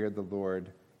that feared the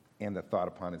Lord and that thought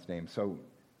upon his name. So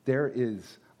there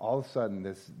is all of a sudden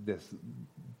this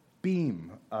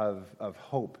beam of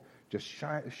hope just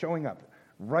showing up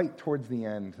right towards the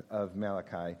end of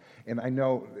Malachi. And I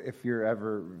know if you're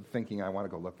ever thinking, I want to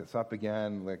go look this up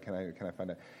again, can I find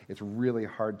it? It's really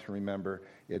hard to remember.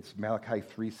 It's Malachi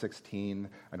 3:16.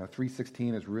 I know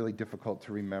 3:16 is really difficult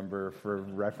to remember for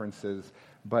references,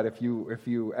 but if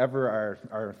you ever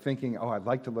are thinking, I'd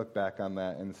like to look back on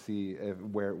that and see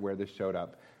where this showed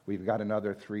up, we've got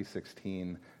another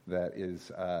 3:16 that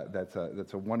is that's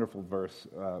a wonderful verse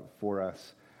for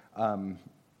us.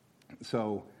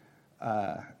 So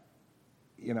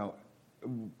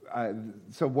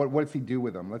what does he do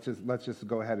with them? Let's just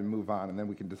go ahead and move on, and then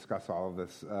we can discuss all of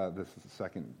this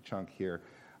second chunk here.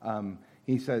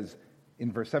 He says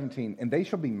in verse 17, "And they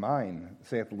shall be mine,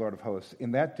 saith the Lord of hosts.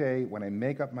 In that day, when I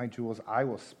make up my jewels, I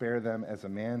will spare them as a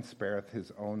man spareth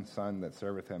his own son that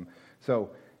serveth him."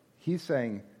 So he's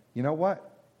saying, you know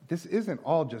what? This isn't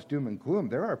all just doom and gloom.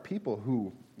 There are people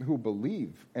who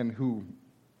believe and who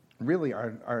really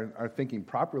are thinking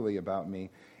properly about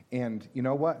me. And you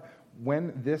know what?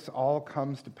 When this all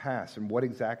comes to pass, and what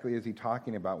exactly is he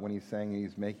talking about when he's saying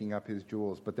he's making up his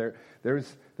jewels? But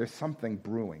there's something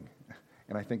brewing.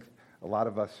 And I think a lot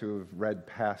of us who have read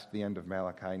past the end of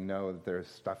Malachi know that there's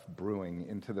stuff brewing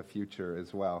into the future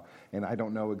as well. And I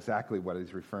don't know exactly what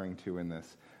he's referring to in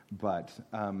this, but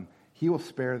he will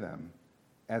spare them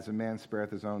as a man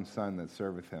spareth his own son that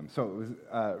serveth him. So it was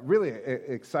really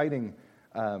exciting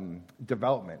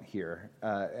development here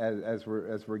as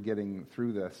we're getting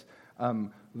through this.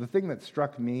 The thing that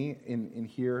struck me in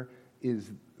here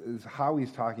is how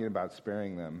he's talking about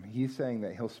sparing them. He's saying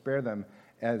that he'll spare them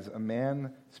as a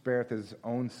man spareth his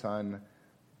own son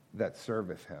that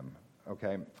serveth him.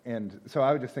 Okay, and so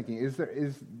I was just thinking: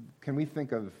 can we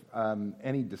think of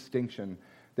any distinction?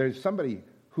 There's somebody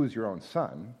who's your own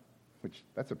son, which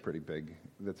that's a pretty big,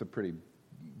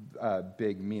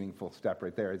 meaningful step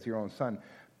right there. It's your own son,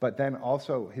 but then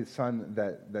also his son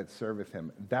that serveth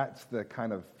him. That's the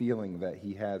kind of feeling that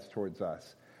he has towards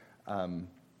us.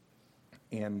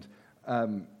 Is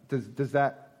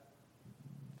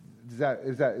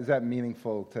that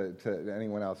meaningful to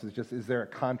anyone else? Is there a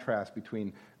contrast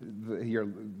between the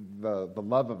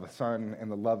love of a son and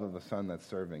the love of a son that's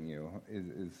serving you?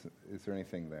 Is there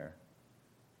anything there?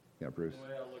 Yeah, Bruce. The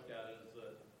way I look at it is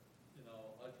that,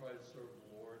 I try to serve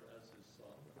the Lord as his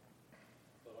son,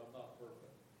 but I'm not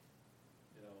perfect.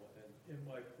 And in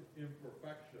my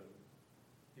imperfection,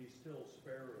 he still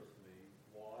spares me.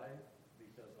 Why?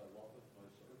 Because I love him, I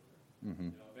serve him.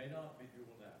 Mm-hmm. I may not be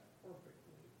doing that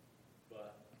perfectly,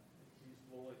 but he's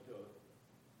willing to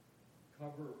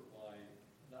cover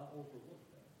not overlook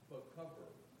that, but cover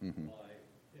Mm-hmm. my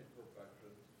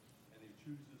imperfections, and he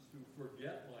chooses to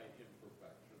forget my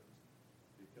imperfections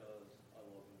because I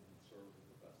love him and serve him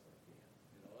the best I can.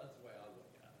 That's the way I look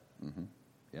at it. Mm-hmm.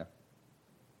 Yeah.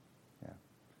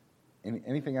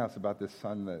 Anything else about this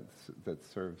son that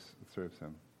serves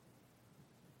him?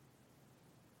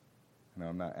 No,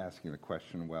 I'm not asking the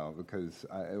question well, because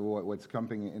what's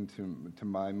coming into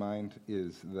my mind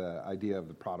is the idea of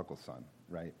the prodigal son,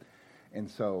 right? And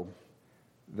so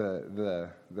in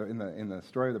the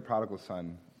story of the prodigal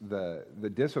son, the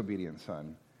disobedient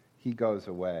son, he goes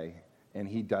away and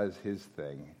he does his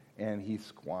thing, and he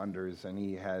squanders, and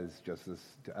he has just this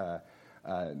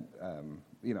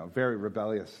very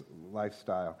rebellious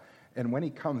lifestyle. And when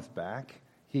he comes back,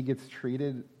 he gets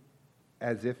treated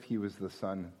as if he was the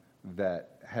son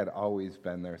that had always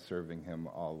been there serving him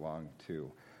all along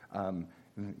too.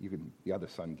 The other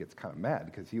son gets kind of mad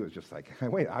because he was just like,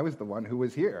 wait, I was the one who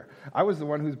was here. I was the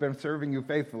one who's been serving you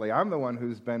faithfully. I'm the one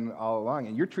who's been all along,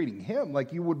 and you're treating him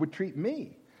like you would treat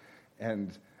me.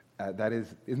 And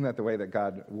isn't that the way that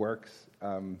God works?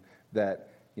 There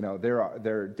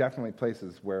are definitely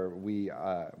places where we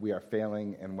are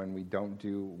failing, and when we don't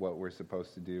do what we're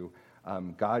supposed to do,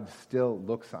 God still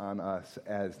looks on us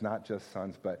as not just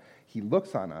sons, but he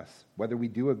looks on us, whether we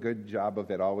do a good job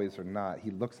of it always or not, he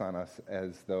looks on us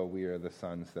as though we are the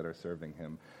sons that are serving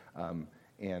him.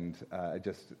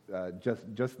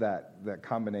 Just that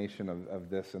combination of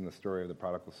this and the story of the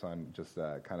prodigal son just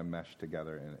kind of meshed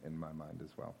together in my mind as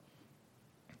well.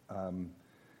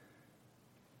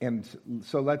 And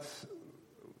so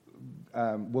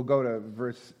we'll go to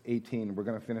verse 18. We're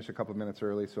going to finish a couple minutes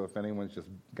early, so if anyone's just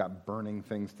got burning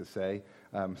things to say,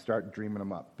 start dreaming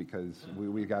them up, because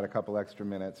we got a couple extra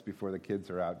minutes before the kids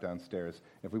are out downstairs.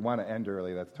 If we want to end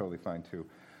early, that's totally fine too.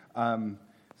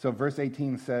 So verse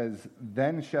 18 says,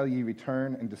 "Then shall ye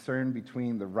return and discern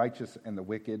between the righteous and the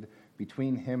wicked,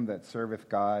 between him that serveth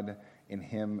God and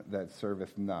him that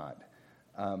serveth not."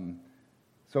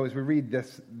 So as we read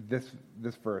this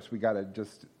verse, we got to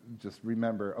just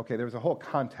remember, okay, there's a whole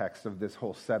context of this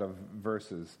whole set of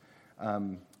verses.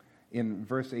 In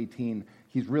verse 18,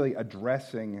 he's really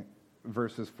addressing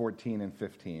verses 14 and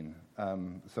 15.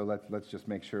 So let's just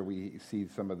make sure we see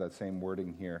some of that same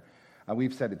wording here.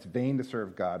 We've said it's vain to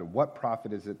serve God. What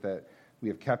profit is it that we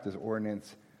have kept his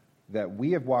ordinance, that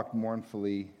we have walked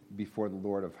mournfully before the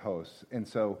Lord of hosts? And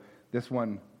so this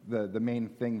one, the main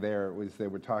thing there was they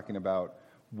were talking about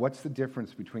what's the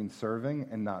difference between serving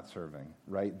and not serving,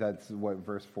 right? That's what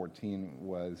verse 14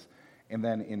 was. And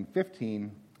then in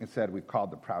 15, it said, "We've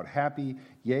called the proud happy,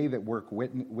 yea, that work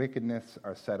wickedness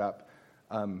are set up."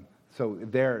 So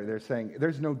they're saying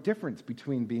there's no difference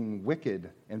between being wicked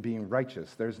and being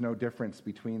righteous. There's no difference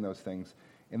between those things.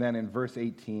 And then in verse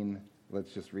 18,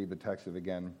 let's just read the text of it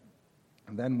again.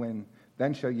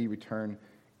 Then shall ye return,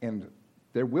 and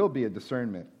there will be a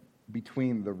discernment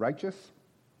between the righteous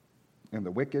and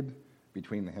the wicked,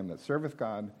 between him that serveth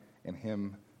God and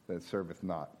him that serveth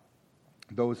not.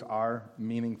 Those are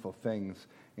meaningful things.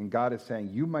 And God is saying,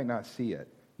 you might not see it.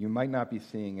 You might not be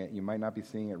seeing it. You might not be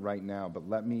seeing it right now. But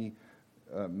let me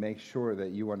make sure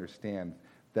that you understand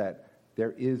that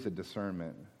there is a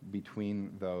discernment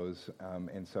between those.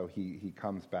 And so he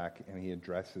comes back and he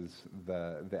addresses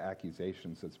the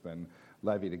accusations that's been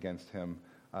levied against him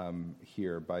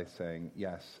here by saying,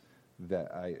 yes, that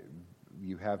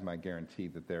you have my guarantee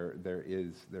that there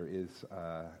is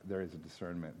a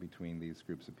discernment between these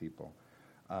groups of people.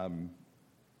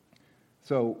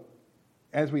 So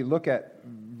as we look at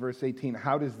verse 18,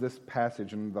 how does this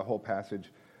passage and the whole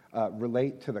passage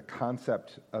relate to the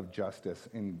concept of justice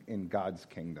in God's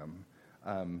kingdom?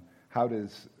 How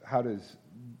does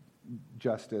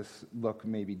justice look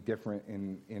maybe different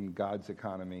in God's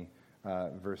economy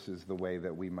versus the way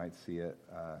that we might see it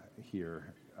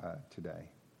here today?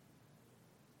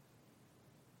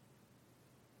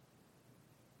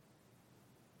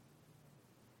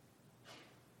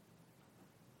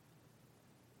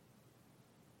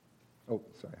 Oh,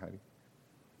 sorry, Heidi.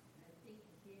 I think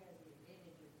he has the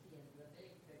advantage of seeing the big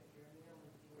picture, and we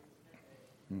only see a snippet.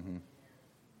 Mm-hmm.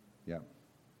 Yeah.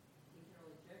 We can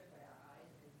only judge by our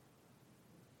eyes, and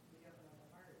we don't know the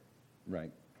heart.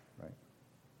 Right.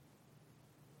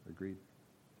 Agreed.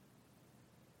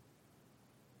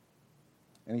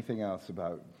 Anything else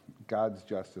about God's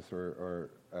justice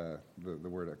or the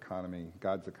word economy,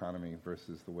 God's economy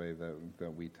versus the way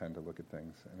that we tend to look at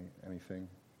things? Anything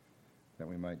that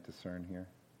we might discern here?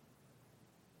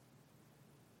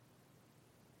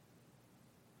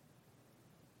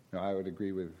 No, I would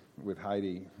agree with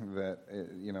Heidi that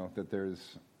that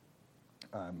there's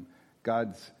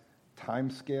God's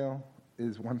time scale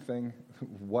is one thing.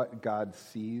 What God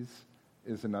sees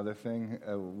is another thing.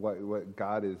 What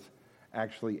God is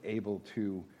actually able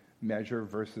to measure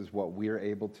versus what we're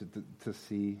able to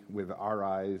see with our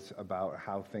eyes about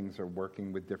how things are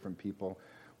working with different people.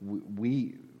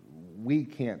 We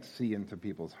can't see into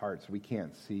people's hearts. We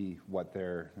can't see what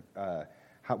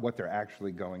what they're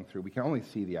actually going through. We can only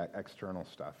see the external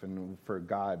stuff, and for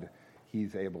God,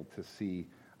 he's able to see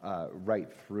right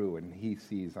through, and he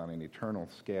sees on an eternal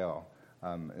scale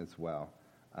as well.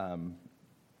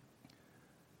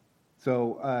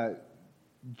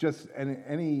 Just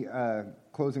any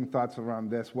closing thoughts around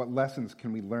this? What lessons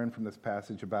can we learn from this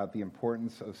passage about the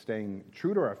importance of staying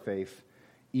true to our faith,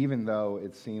 even though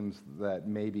it seems that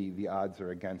maybe the odds are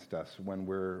against us when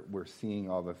we're seeing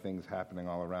all the things happening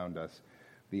all around us?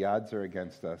 The odds are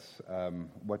against us.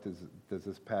 What does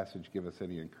this passage give us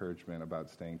any encouragement about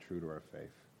staying true to our faith?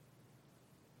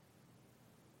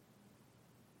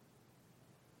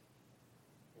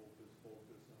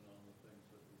 Focusing on the things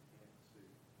that we can't see.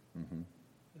 Mm-hmm.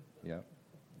 Yeah.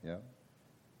 Yeah.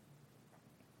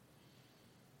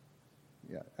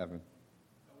 Yeah, Evan.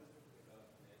 I was thinking about a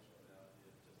financial analogy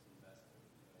of just investing.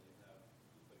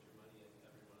 You put your money in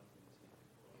every month and see if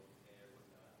it will pay or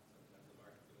not. Sometimes the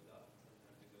market goes up,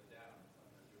 sometimes it goes down.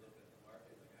 Sometimes you're looking at the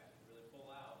market like I should really pull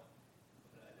out.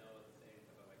 But I know at the same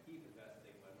time, if I keep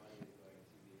investing, my money is going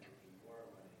to be making more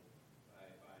money by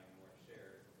buying more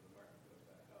shares as the market goes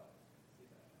back up. See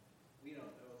that? We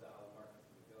don't know how the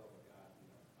market's going to go, but God,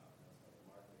 knows how the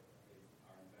market is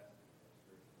our investment for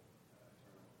spiritual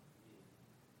eternal being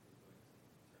is going to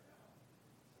turn out.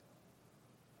 So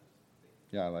I just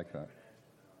think Yeah, I like that.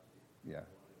 financial analogy. Yeah.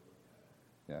 I wanted to look at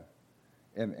it.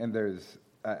 Yeah, and there's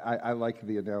I like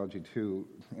the analogy too,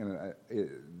 and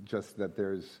just that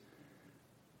there's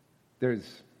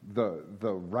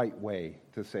the right way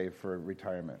to save for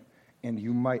retirement, and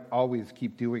you might always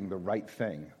keep doing the right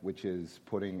thing, which is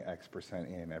putting X%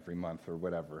 in every month or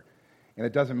whatever, and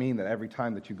it doesn't mean that every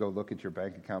time that you go look at your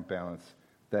bank account balance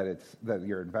that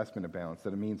your investment balance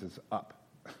that it means it's up.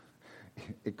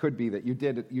 It could be that you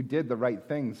did the right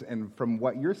things, and from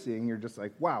what you're seeing, you're just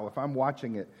like, wow, if I'm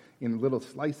watching it in little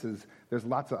slices, there's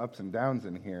lots of ups and downs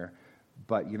in here,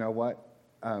 but you know what?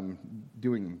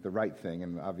 Doing the right thing,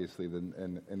 and obviously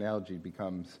an analogy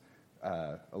becomes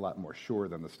a lot more sure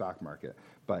than the stock market,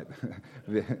 but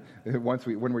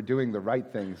when we're doing the right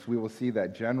things, we will see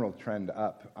that general trend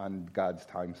up on God's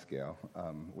time scale,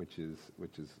 which is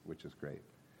great.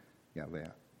 Yeah,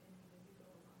 Leah.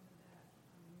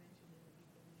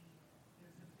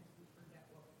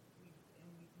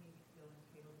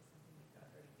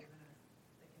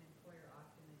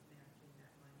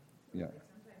 Yeah. Like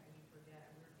sometimes when you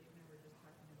forget, Dave and I were just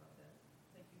talking about this,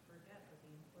 it's like you forget that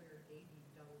the employer gave you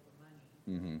double the money.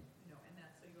 Mm-hmm. And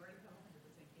that's, so you already have 100%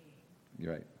 gain.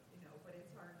 You're right. But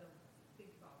it's hard to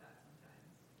think about that sometimes.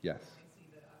 Yes. When I see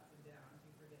the ups and downs,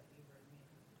 you forget that you've already made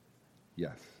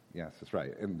 100%. Yes, that's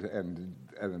right.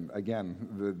 And again,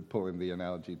 pulling the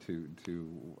analogy to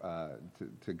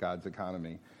God's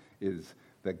economy is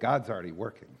that God's already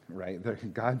working, right?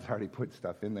 God's already put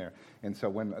stuff in there. And so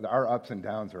when our ups and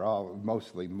downs are all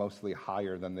mostly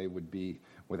higher than they would be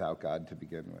without God to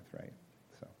begin with, right?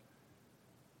 So,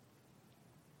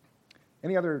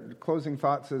 any other closing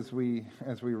thoughts as we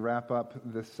wrap up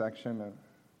this section?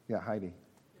 Yeah, Heidi.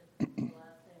 Just the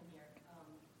last thing here.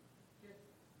 Just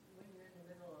when you're in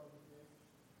the middle of this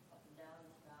up and down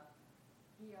stuff,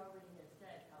 he already has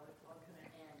said how it's all going to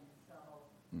end. So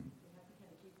Mhm. we have to kind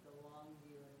of keep the long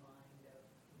view in mind of this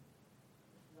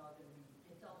is all going to be,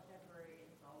 it's all temporary,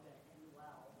 it's all going to end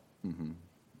well. Mm-hmm.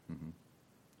 Mm-hmm.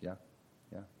 Yeah.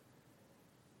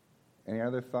 Any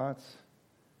other thoughts?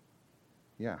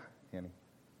 Yeah, Annie.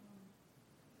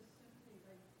 Just simply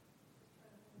like, just try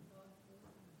to hold on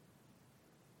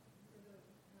to this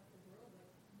and have the world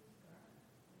like who's God?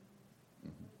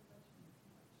 Mhm. Really touching too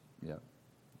much.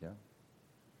 Yeah.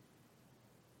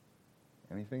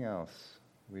 Anything else?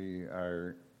 We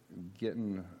are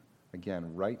getting,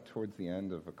 again, right towards the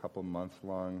end of a couple months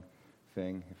long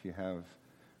thing. If you have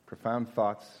profound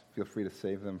thoughts, feel free to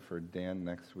save them for Dan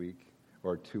next week,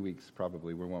 or 2 weeks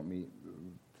probably. We won't meet,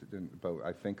 but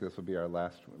I think this will be our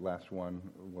last one.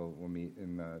 We'll meet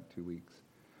in 2 weeks.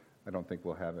 I don't think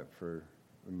we'll have it for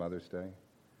Mother's Day.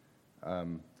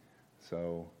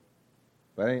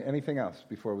 But anything else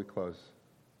before we close?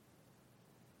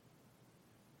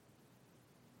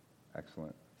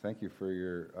 Excellent. Thank you for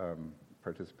your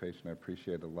participation. I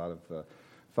appreciate a lot of the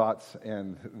thoughts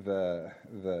and the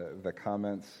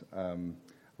comments. A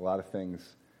lot of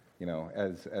things,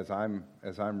 as I'm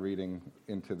reading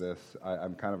into this,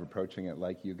 I'm kind of approaching it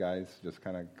like you guys, just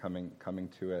kind of coming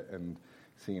to it and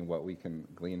seeing what we can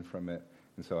glean from it.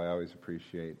 And so I always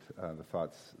appreciate the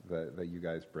thoughts that you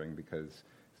guys bring, because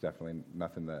it's definitely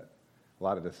nothing that, a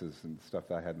lot of this is stuff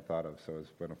that I hadn't thought of, so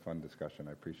it's been a fun discussion.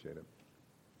 I appreciate it.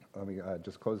 Let me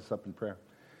just close this up in prayer.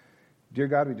 Dear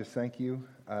God, we just thank you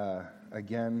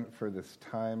again for this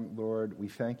time, Lord. We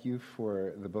thank you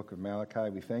for the book of Malachi.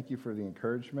 We thank you for the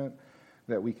encouragement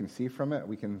that we can see from it.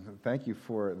 We can thank you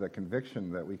for the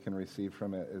conviction that we can receive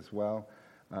from it as well.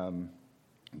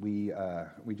 We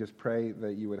just pray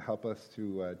that you would help us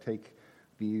to take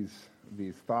these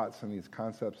thoughts and these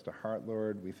concepts to heart,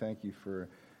 Lord. We thank you for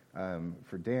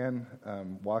Dan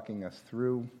walking us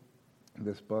through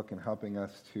this book and helping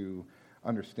us to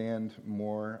understand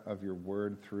more of your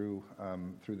word through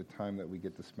the time that we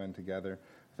get to spend together.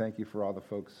 Thank you for all the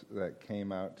folks that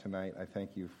came out tonight. I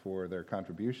thank you for their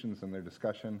contributions and their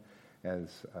discussion as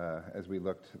we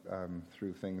looked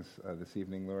through things this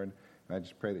evening, Lord. And I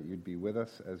just pray that you'd be with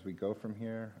us as we go from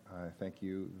here. I thank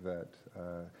you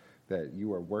that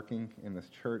you are working in this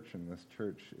church, and this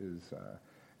church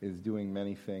is doing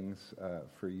many things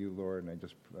for you, Lord. And I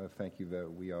just thank you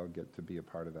that we all get to be a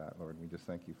part of that, Lord. We just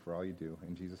thank you for all you do.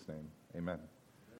 In Jesus' name, amen.